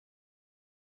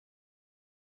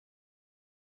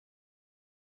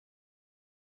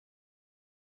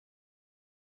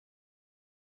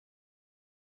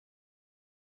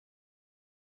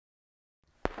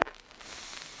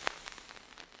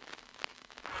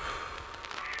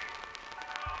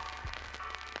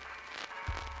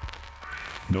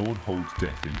No one holds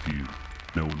death in view.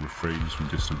 No one refrains from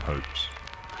distant hopes.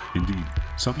 Indeed,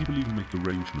 some people even make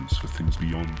arrangements for things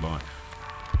beyond life.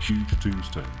 Huge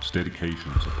tombstones,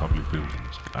 dedications of public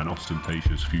buildings, and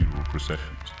ostentatious funeral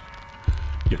processions.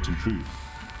 Yet in truth,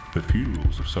 the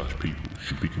funerals of such people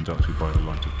should be conducted by the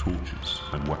light of torches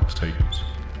and wax tapers,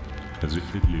 as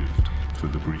if they'd lived for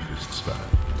the briefest span.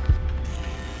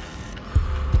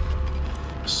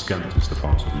 Scant is the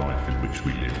part of life in which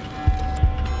we live.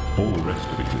 All the rest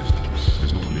of existence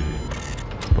is not living,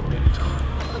 but merely time.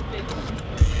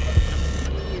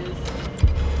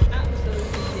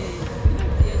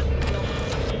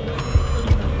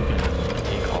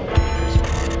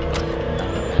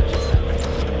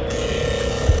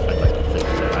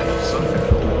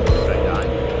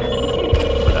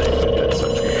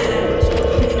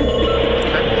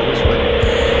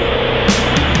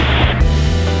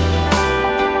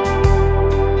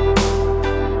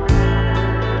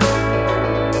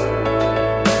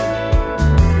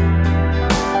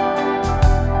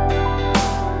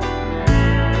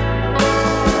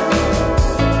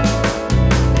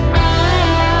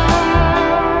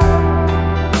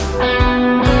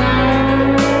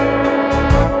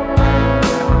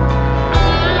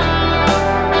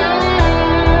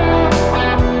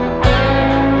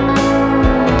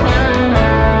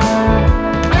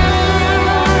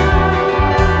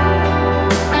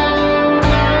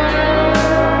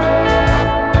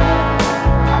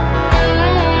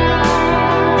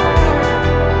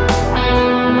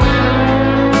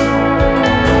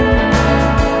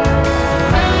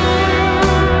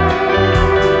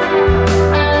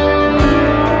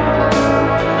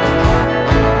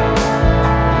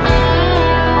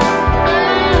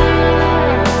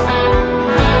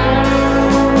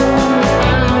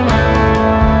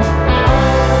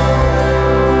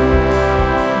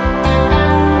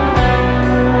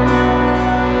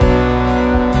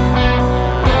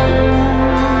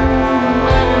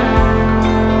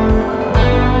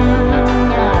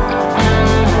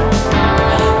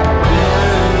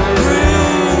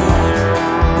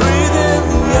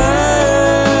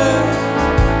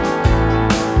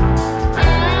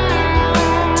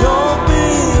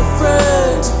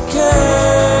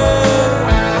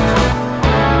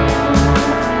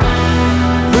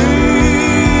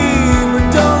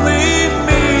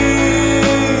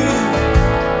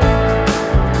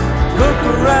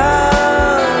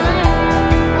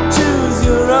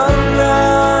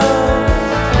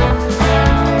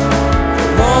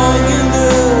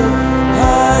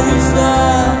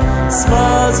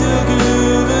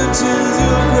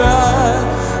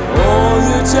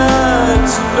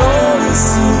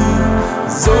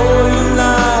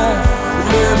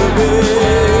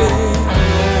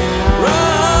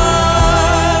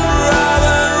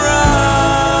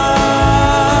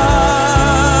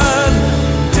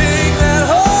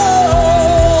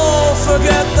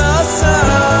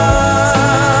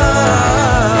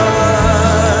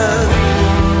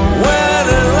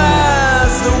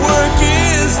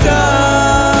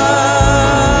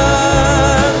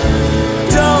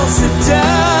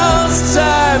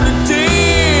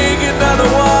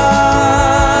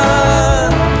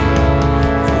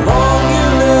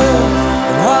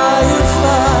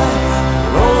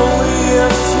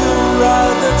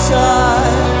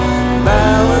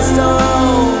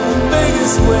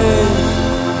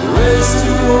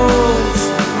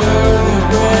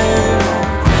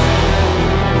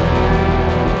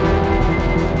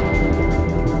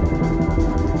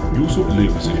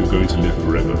 Live as if you're going to live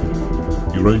forever.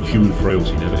 Your own human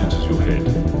frailty never enters your head.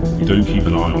 You don't keep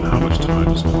an eye on how much time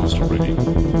has passed already.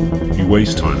 You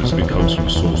waste time as if it comes from a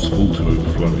source full to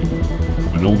overflowing,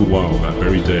 when all the while that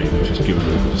very day which is given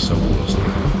over to someone or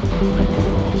something may be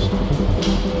past.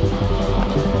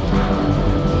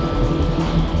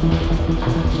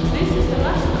 This is the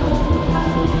last call for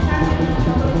Michael Tangen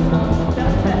of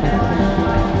Delta Airlines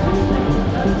flight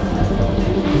 272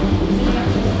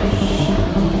 Minneapolis Station.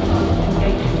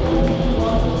 Gate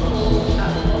 414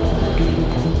 at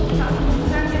 4:30. Passenger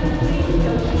Tangen, please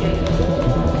go to gate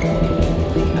 414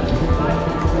 immediately after the flight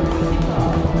is ready to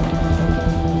depart.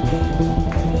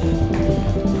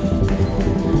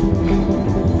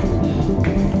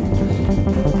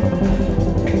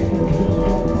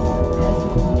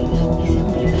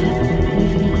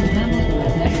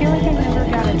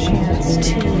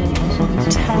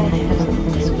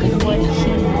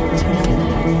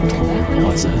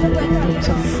 Was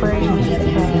afraid of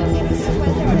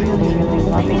really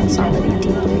loving somebody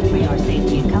deeply. For your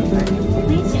safety and comfort,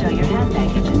 please stow your hand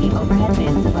baggage in the overhead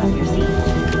bins above your seat.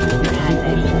 Your hand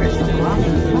and personal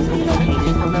belongings must be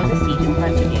located below the seat in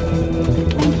front of you.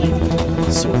 Thank you.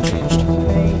 So it changed.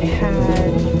 I had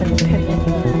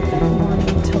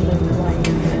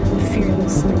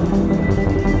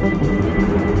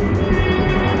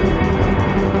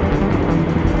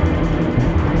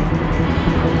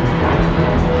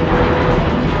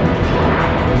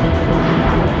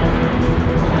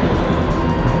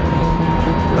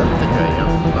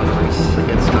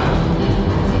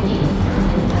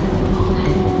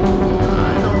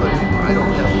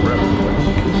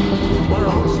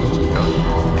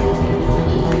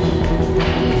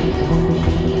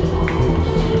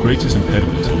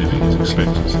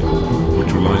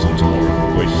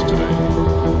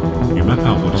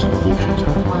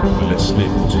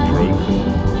and grown from.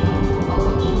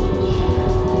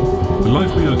 The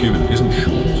life we are given isn't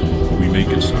short, but we make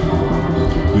it so.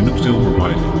 We're not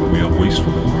ill-provided, but we are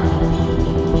wasteful in life.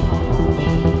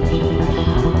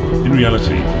 In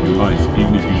reality, your life,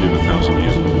 even if you live 1,000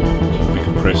 years or more, will be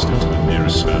compressed into the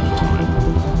nearest span of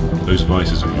time. Those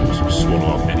vices of yours will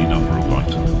swallow up any number of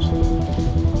lifetimes.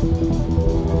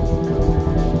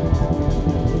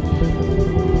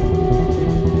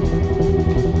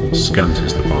 Scant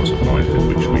is the part of life in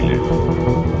which we live.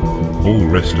 All the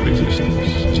rest of existence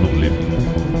is not living,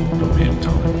 but mere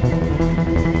time.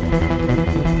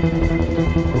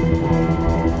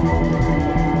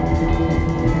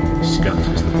 Scant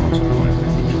is the part of life in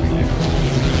which we live.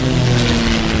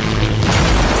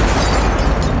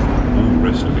 All the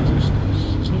rest of existence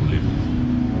is not living,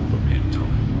 but mere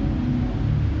time.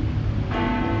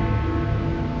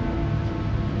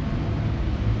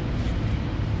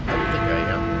 I don't think I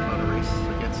am on a race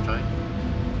against time.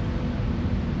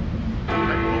 I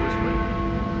will always win.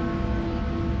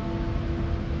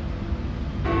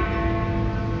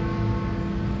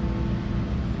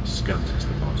 Scant is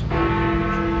the part of life in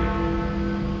which we live.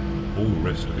 All the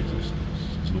rest of existence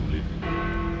is not living,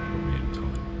 but mere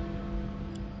time.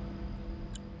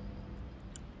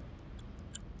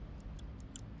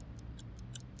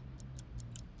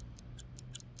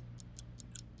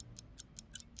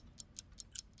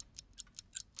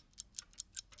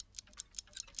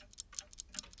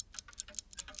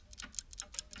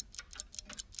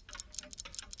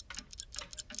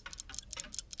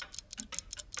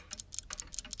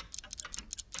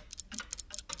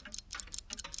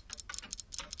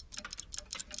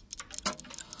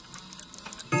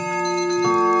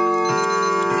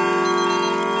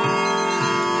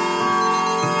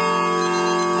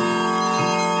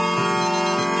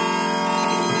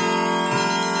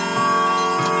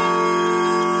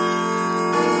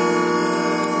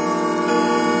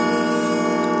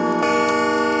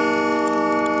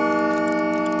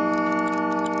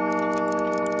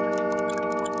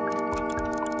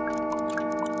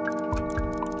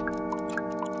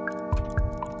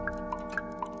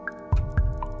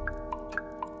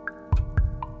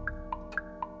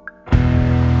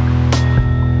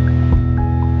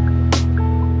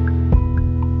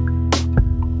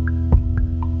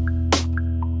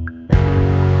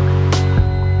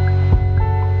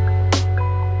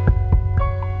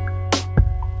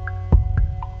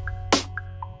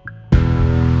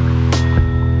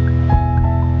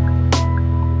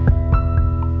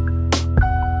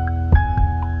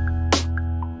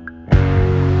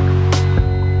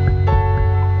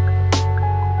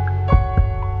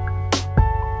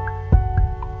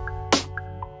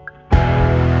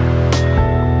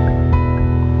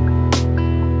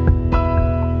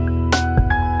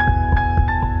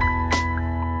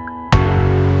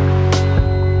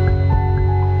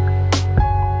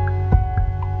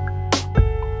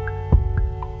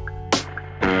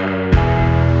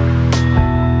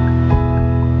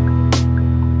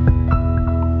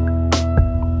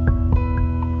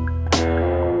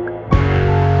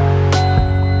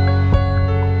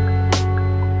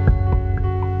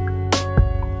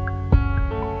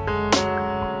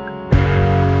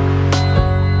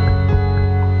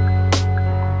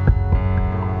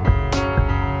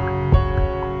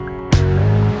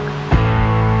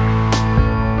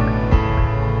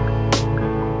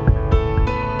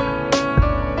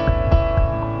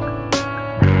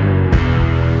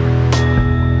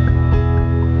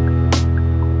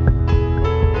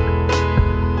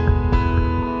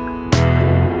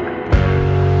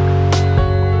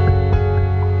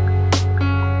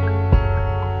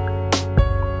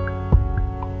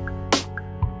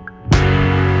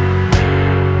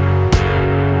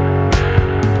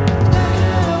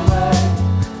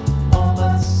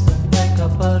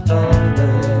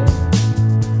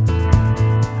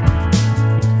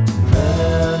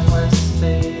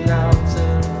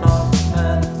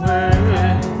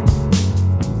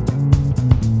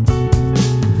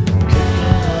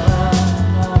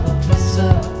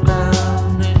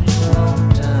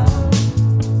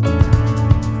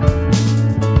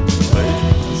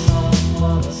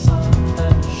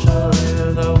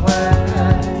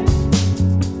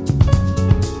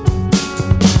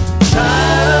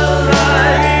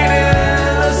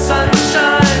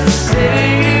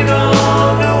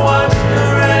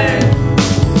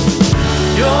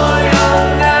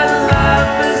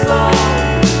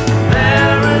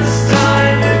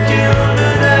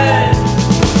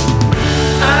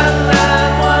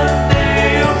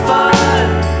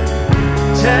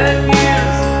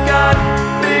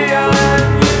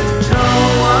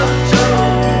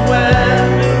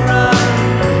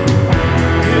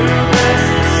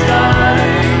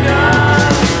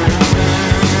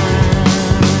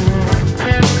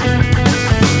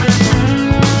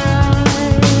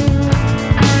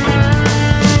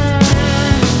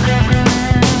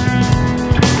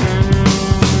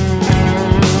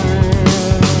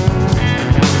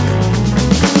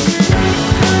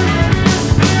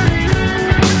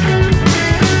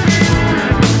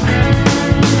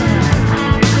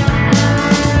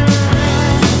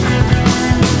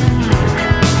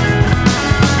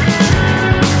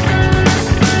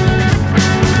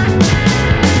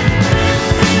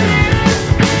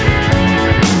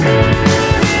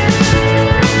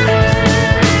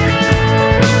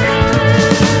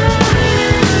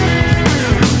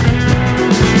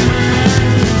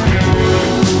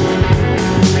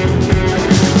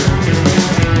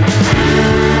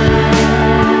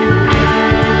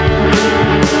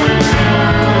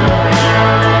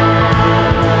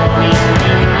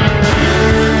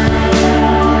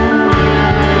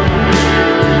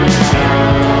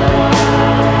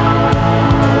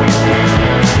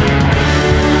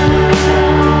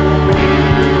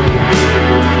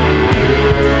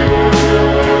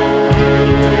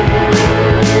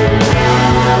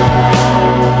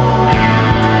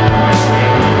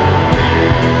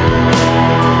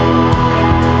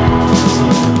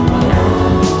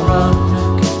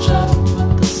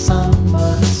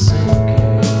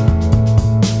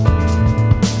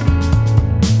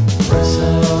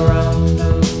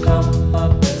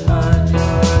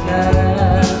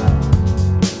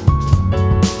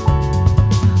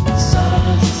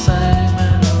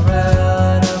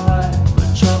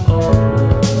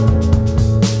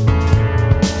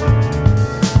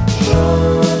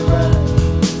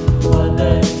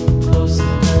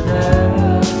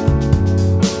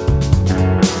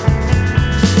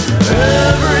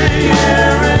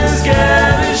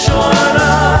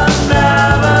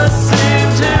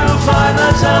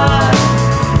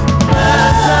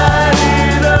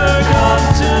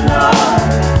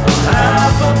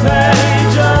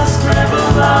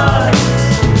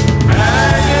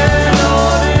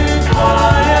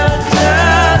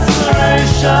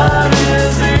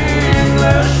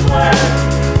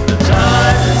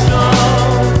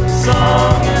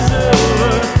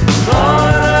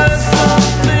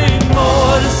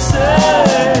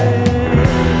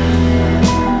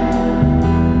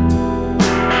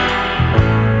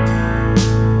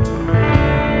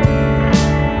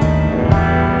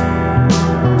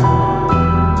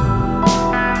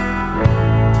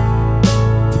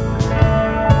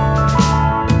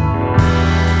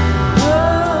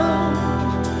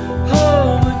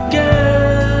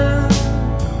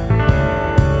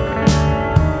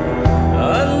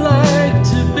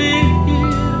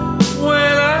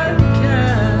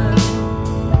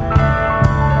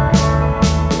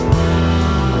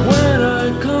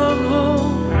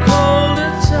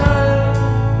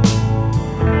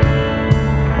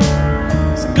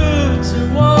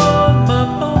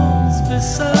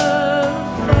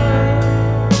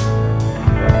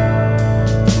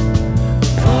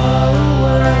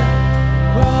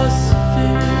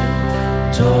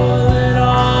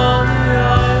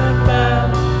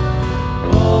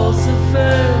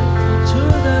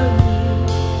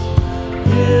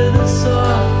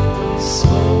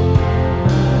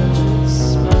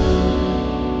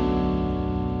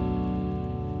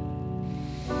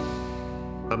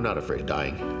 I'm not afraid of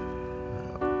dying.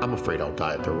 I'm afraid I'll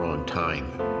die at the wrong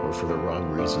time or for the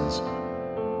wrong reasons.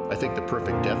 I think the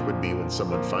perfect death would be when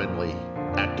someone finally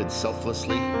acted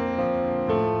selflessly.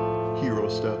 Hero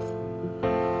stuff.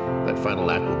 That final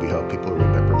act will be how people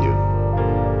remember you.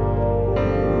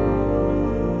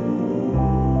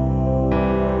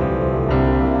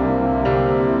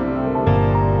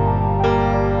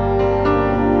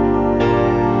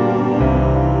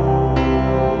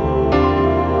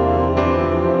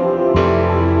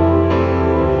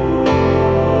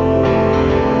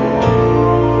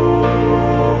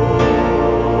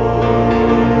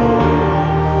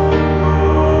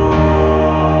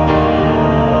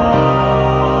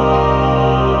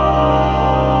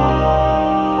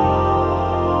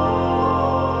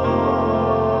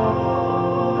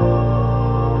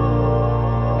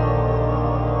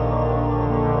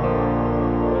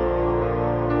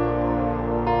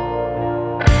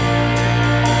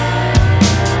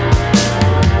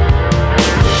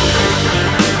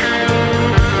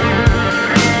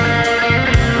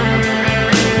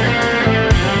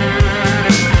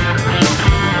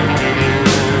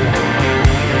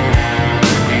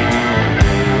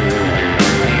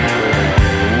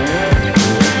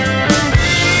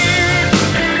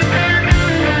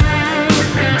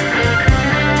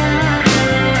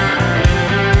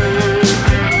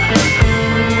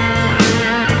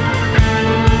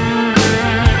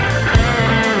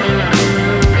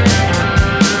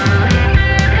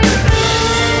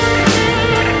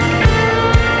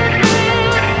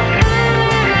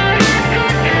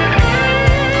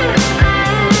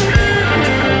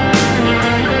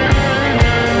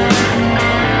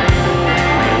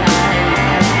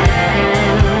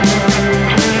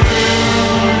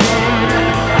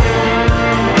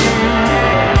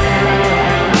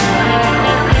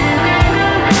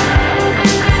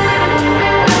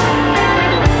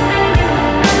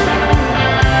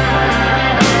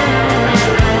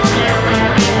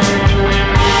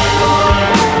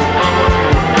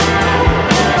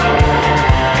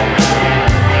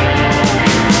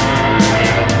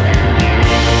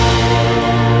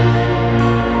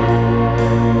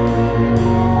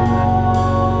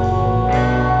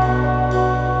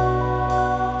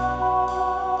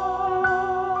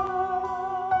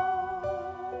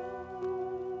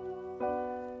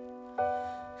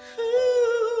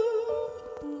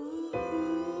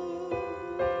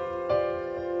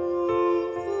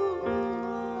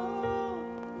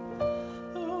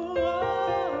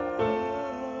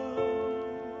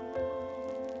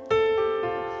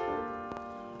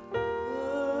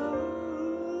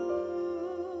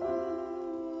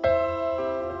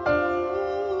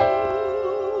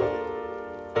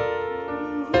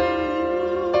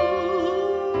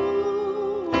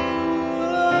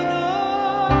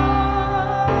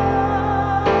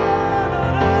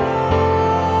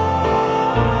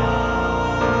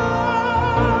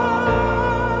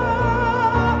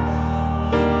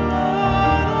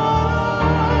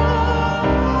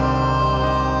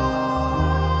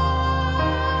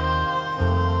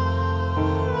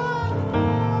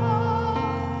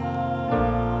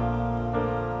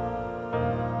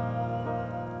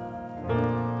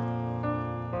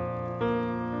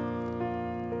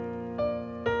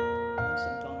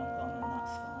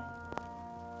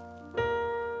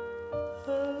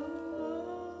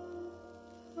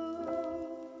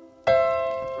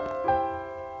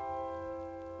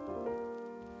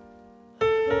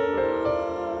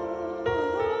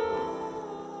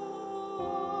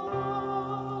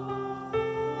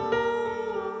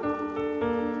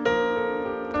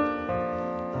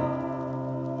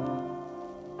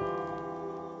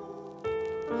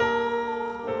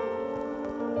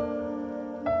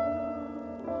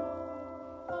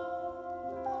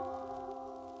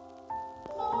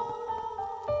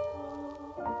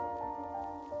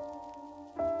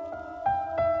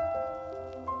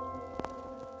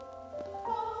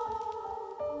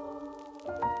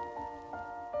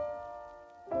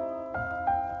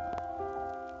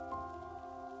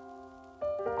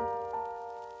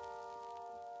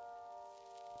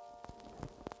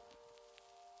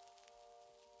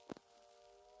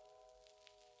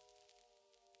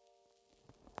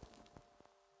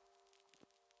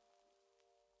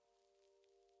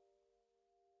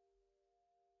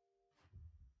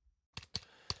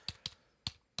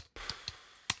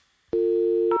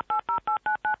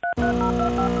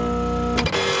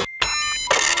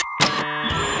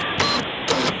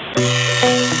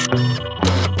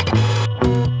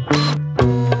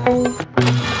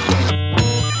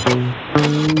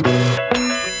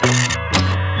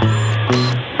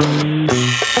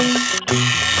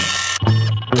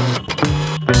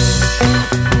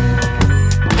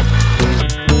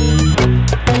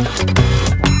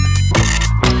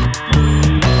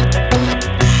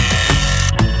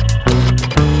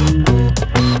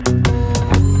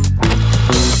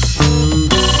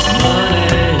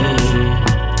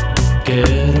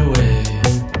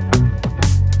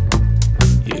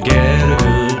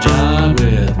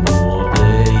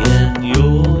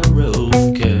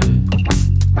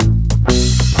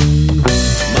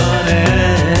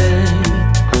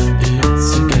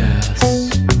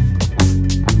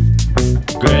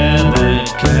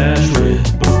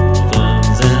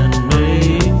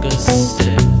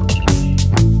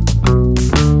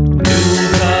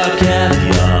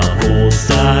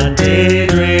 start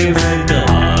daydreaming the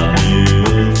army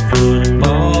of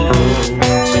football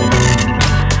team.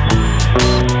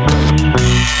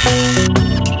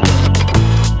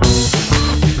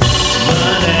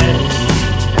 Money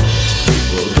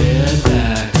will get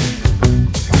back.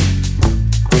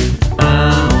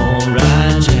 I'm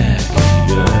alright, Jack.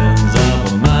 Guns up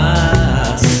on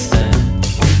my stand.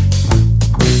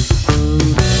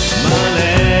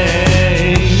 Money,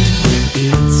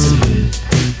 it's it.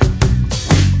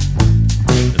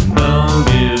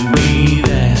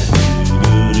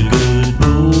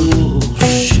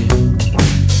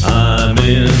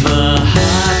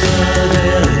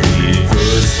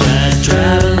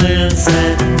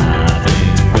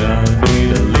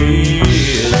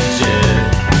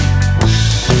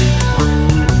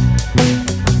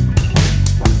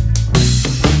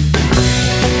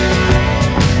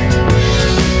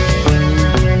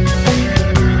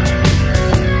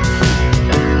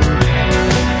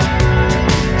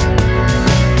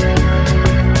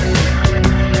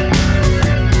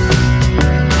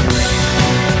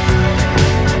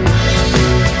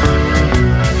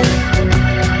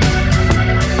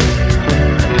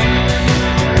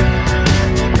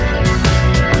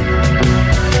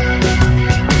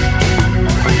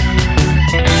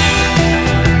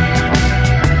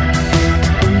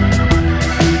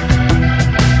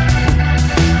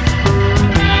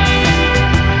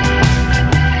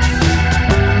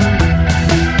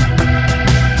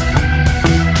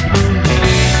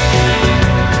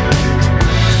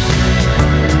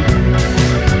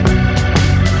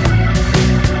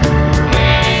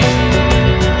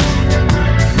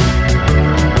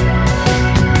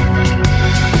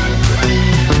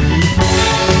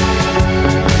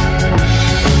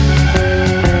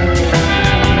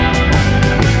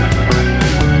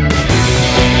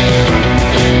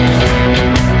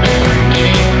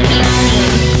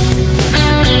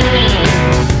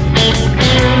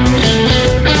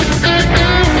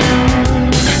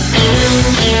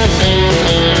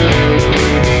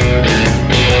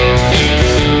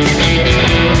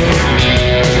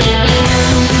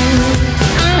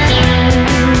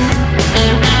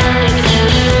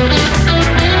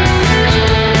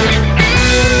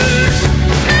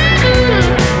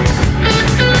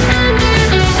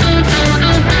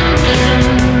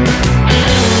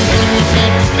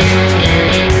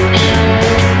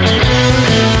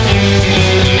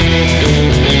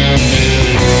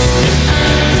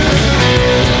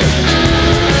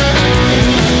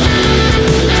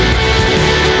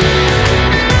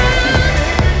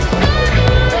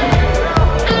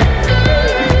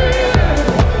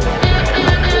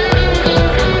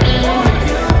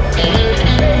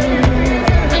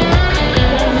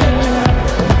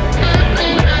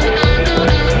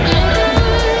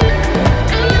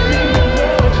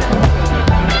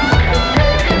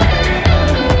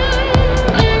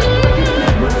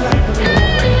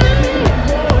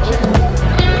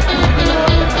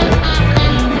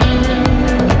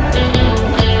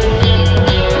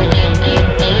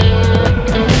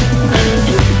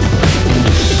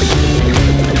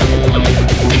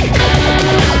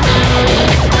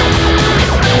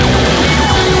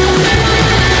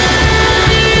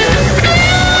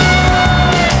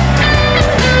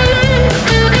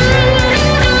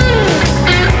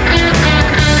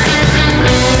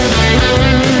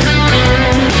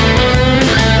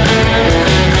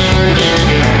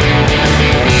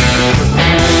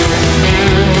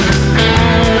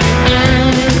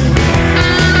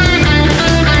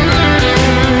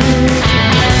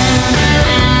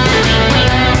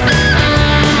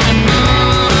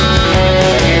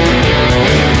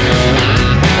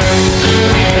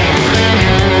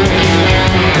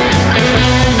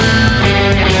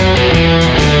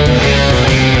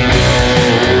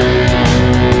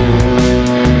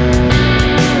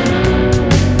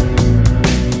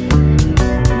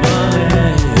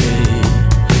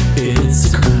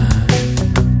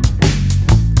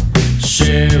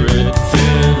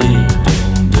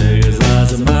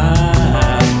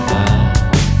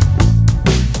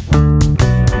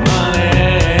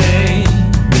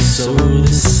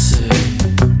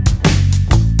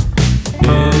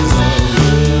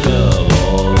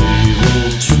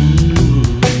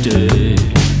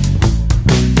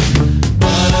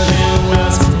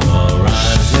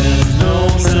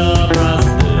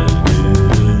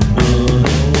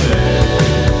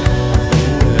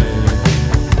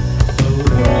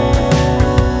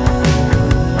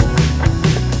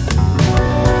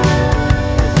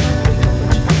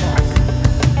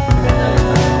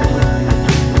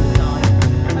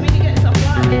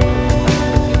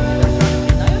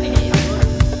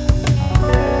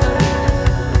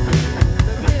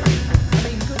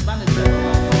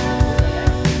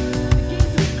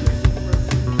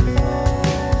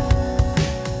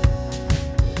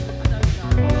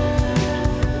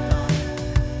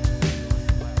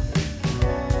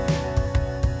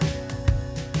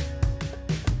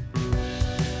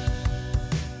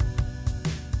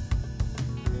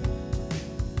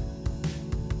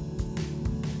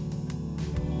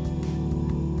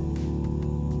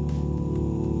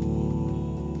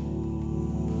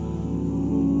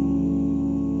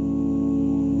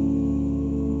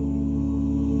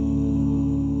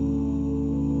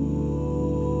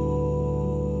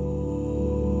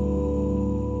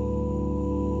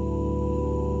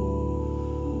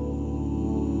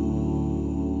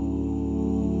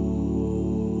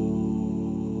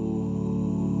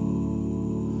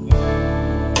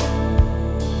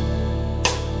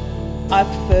 I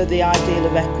prefer the ideal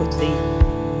of equity.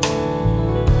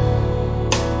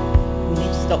 We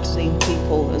need to stop seeing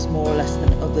people as more or less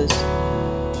than others.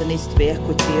 There needs to be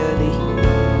equity early.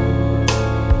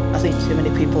 I think too many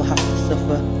people have to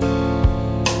suffer,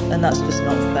 and that's just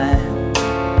not fair.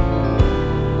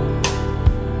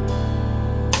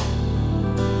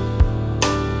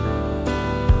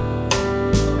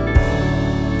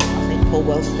 I think Paul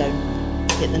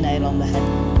Wellstone hit the nail on the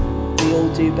head. We all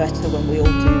do better when we all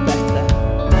do better.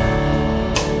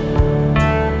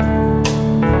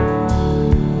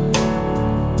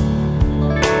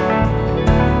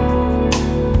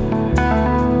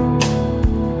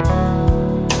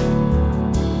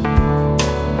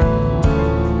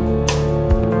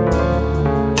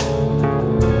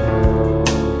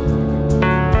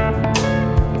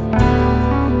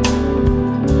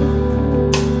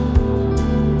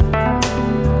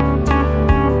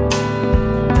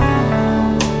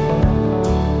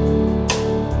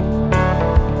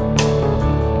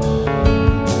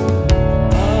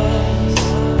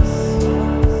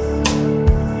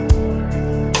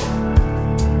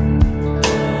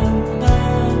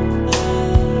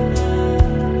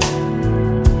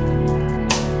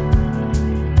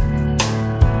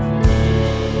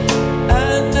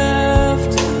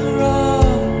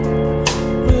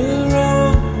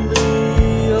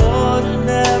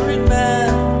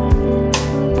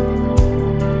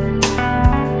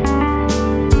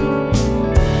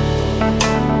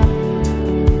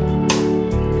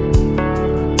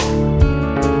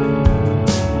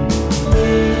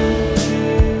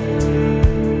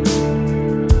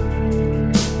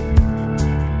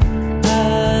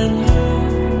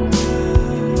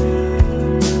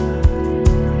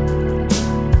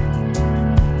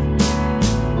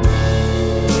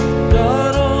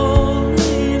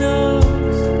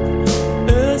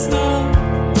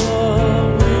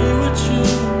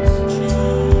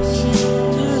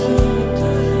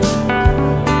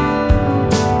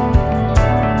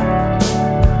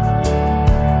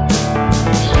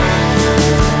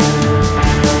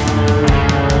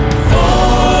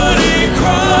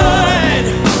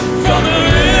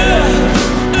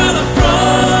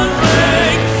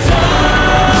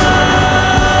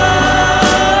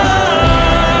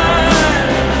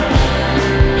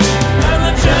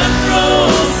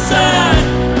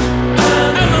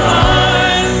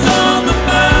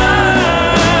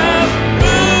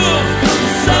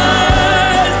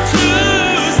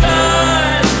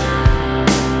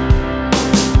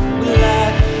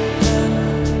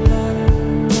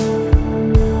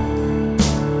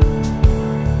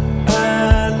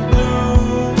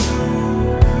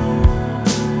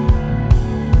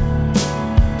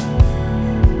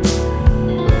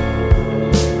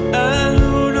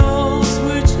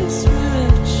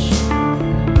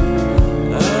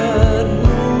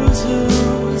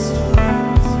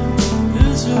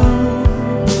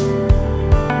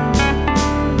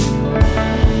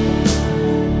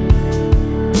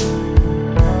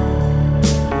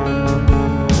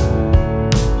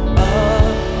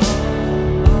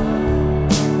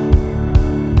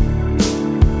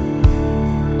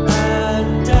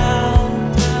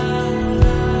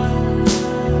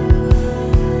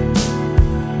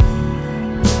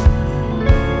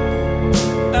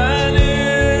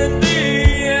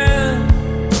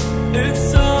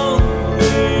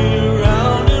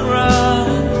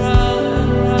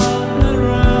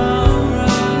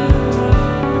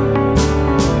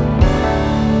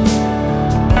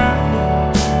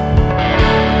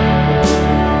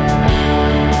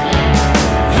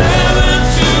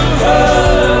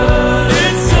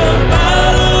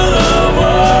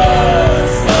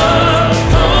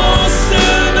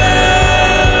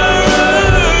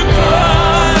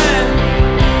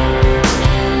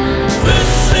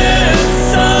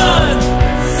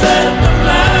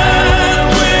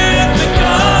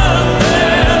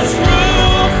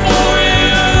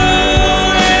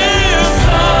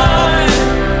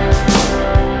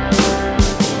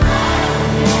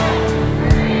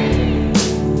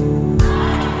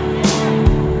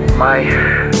 My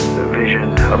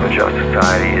vision of a just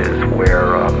society is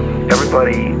where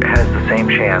everybody has the same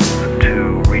chance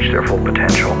to reach their full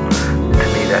potential. To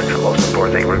me, that's the most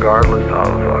important thing, regardless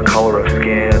of color of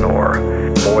skin, or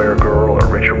boy or girl, or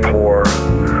rich or poor,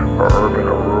 or urban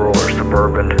or rural or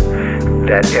suburban,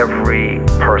 that every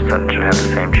person should have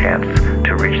the same chance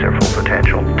to reach their full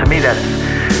potential. To me, that's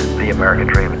the American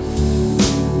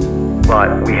dream.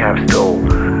 But we have still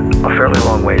a fairly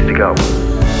long ways to go.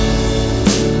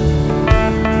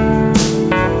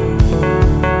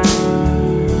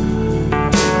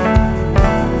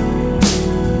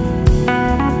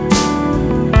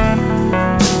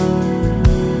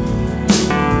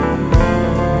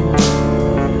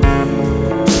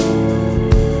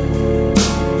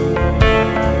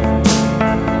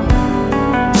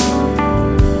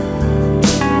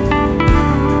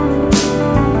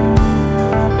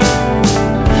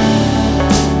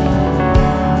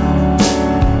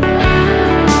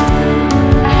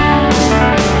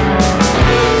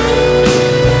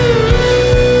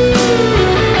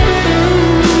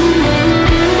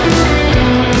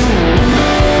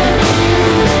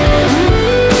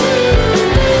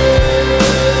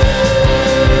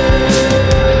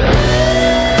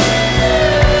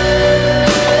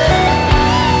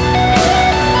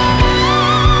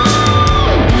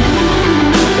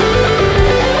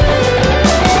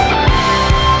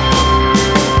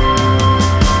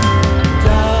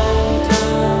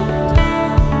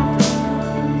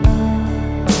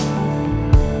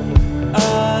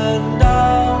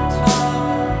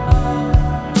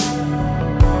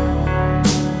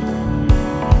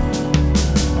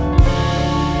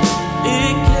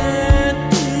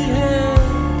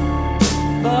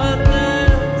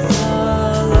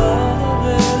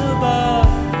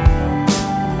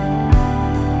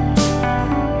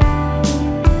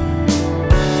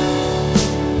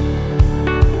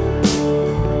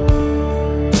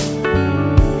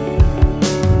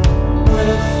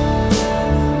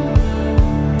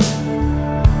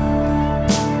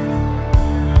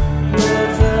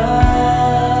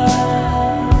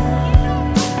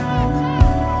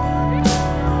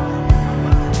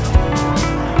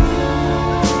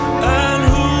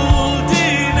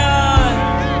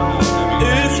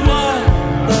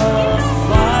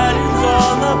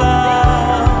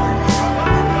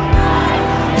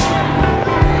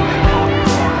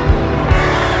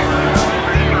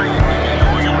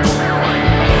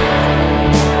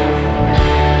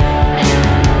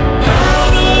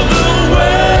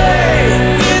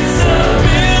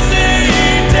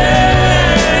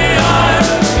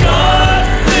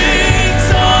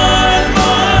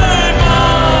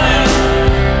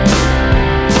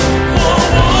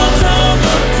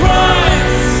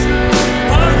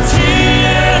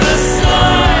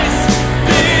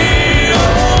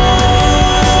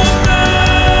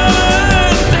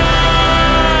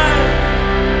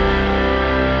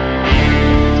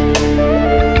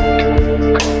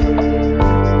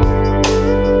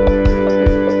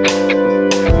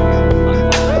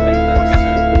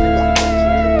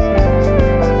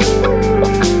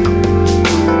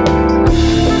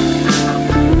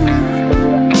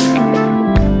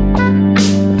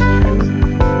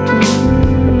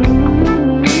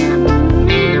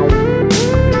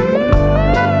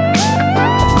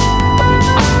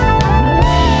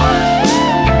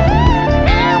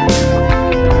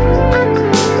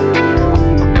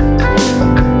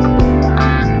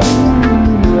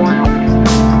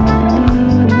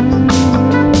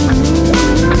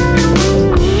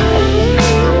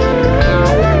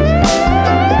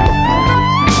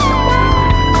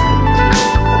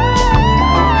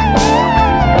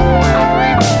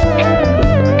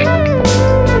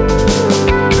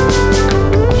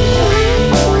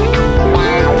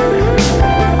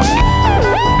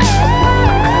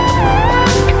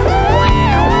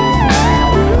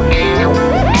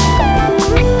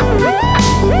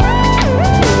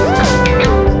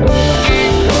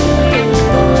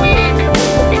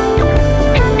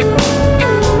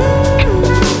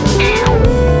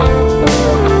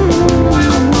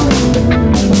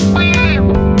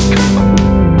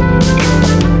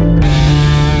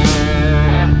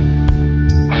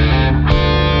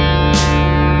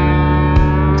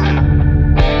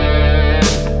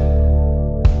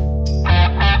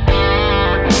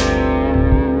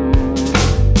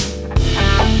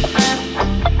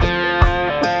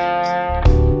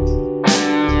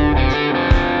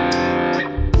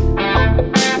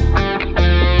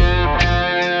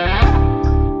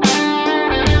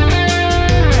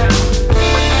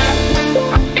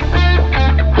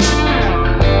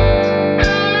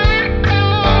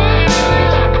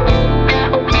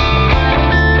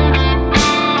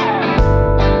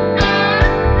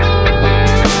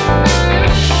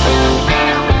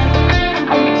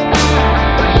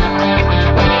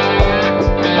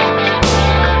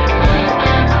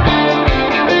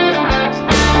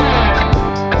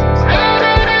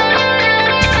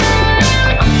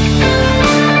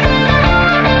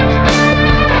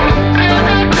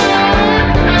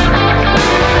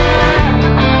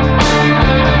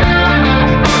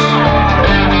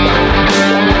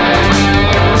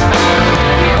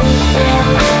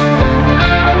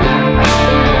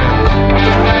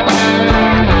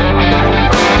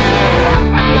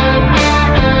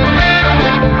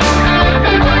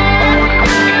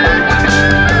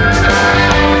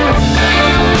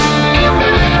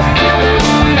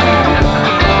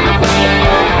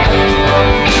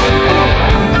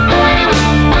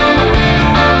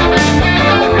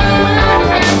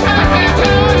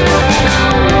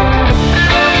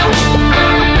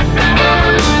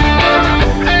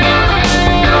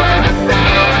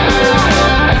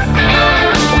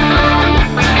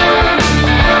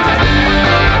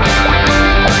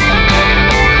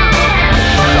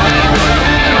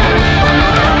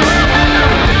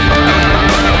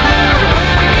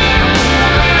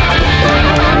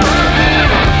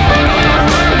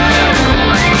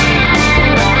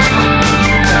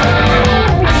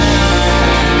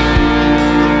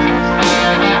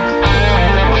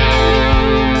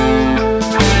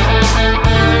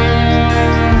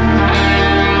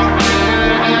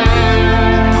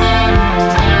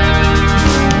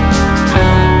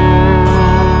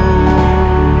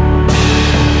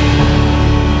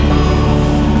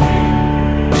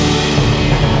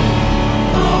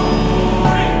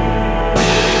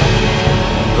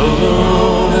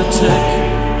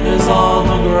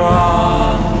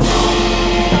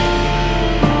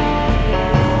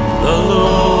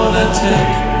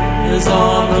 is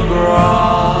on the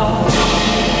ground.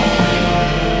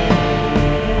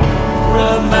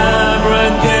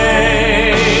 Remembering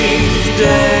days,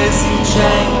 days and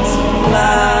chains and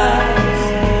lies.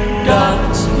 Got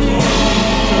to keep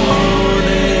the Lord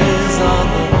is on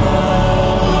the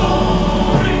ground.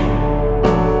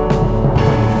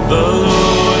 The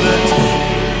lunatic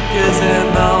is in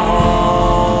the hall.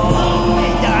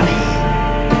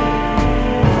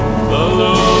 The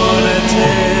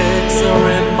lunatics are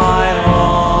in my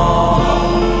hall.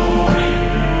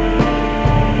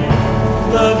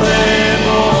 The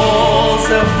paper holes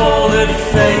have folded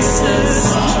faces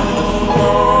to the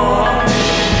floor.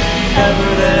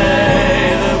 Every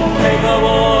day the paper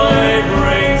boy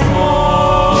brings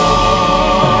more.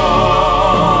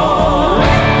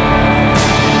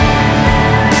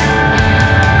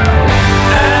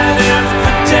 And if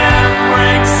the dam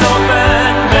breaks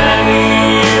open, many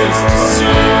years too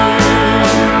soon.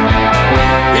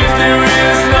 If there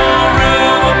is no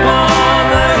room upon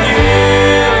the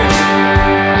hill,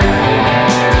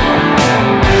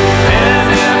 and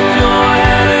if your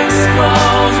head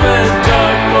explodes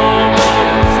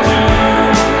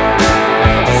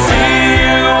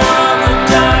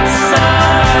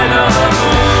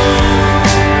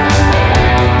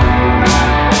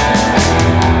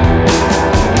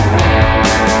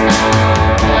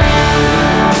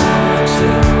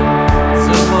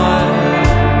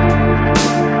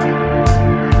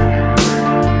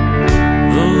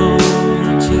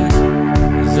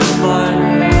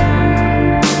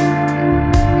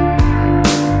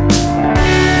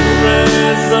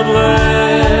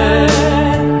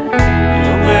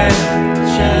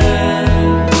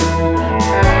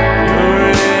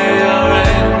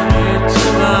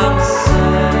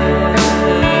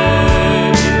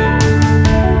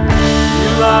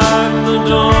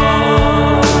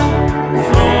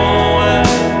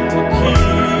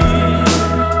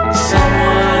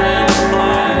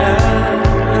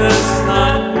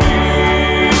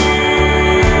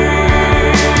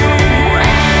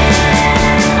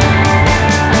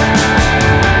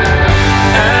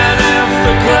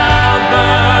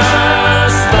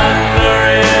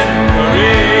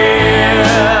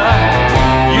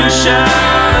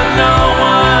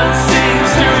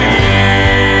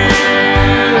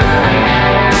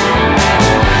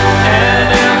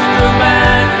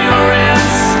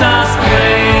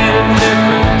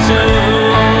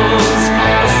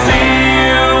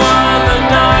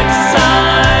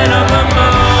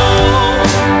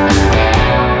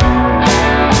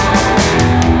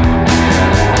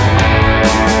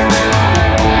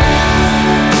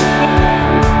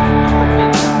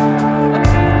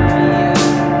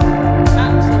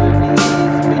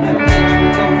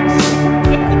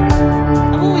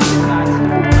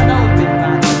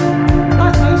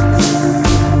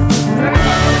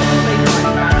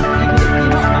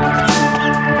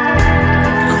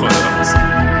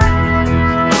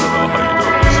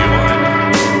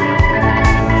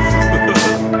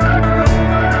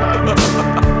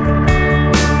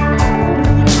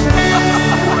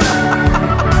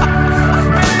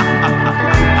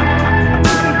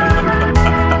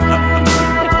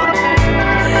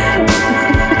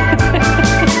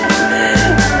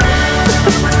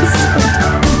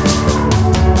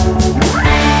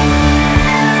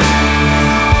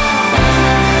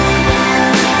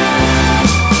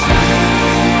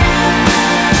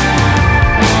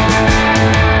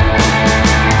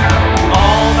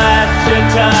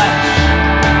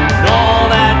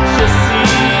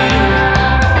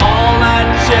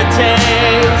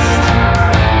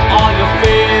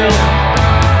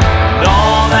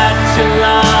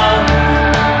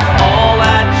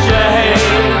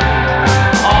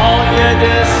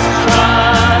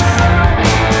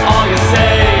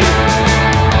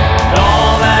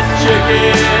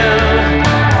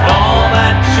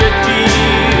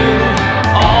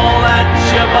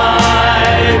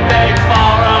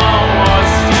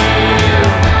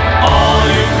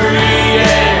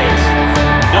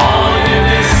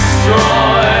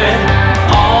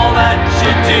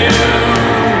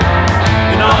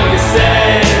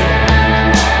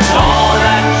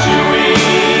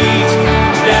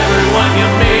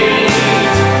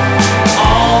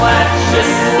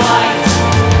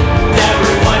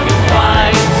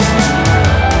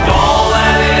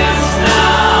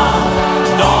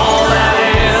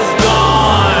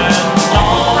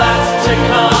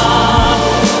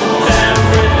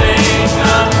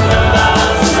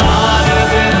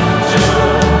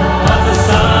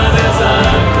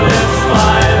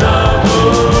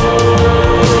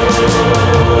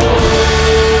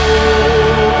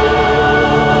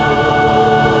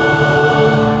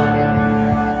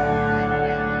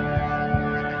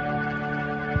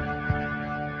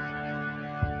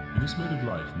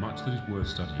worth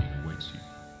studying awaits you.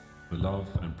 The love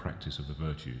and practice of the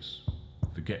virtues,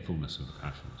 forgetfulness of the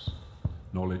passions,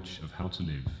 knowledge of how to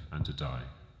live and to die,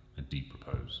 and deep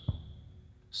repose.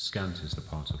 Scant is the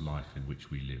part of life in which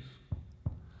we live.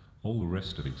 All the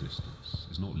rest of existence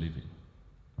is not living,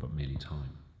 but merely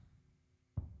time.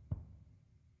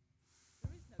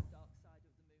 There is no dark side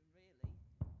of the moon, really.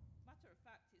 Matter of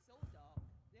fact, it's all dark.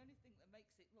 The only thing that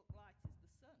makes it look light is the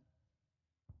sun.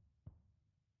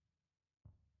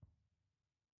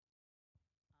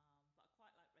 But I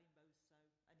quite like rainbows,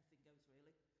 so anything goes,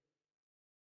 really.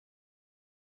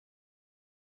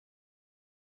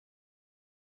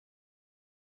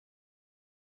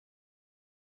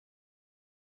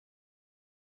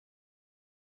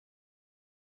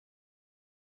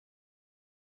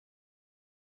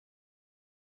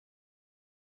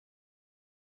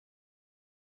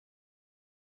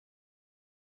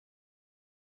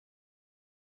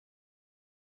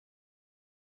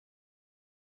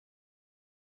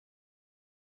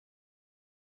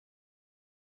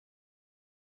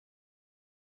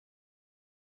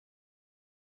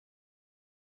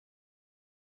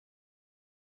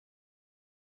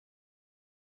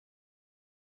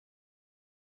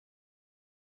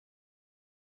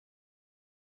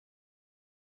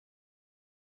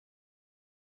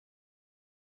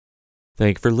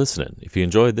 Thank you for listening. If you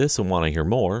enjoyed this and want to hear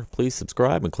more, please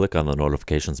subscribe and click on the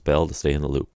notifications bell to stay in the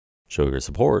loop. Show your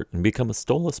support and become a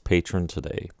Stolace patron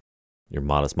today. Your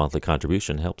modest monthly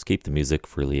contribution helps keep the music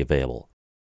freely available.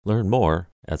 Learn more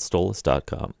at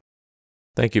stolace.com.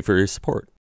 Thank you for your support.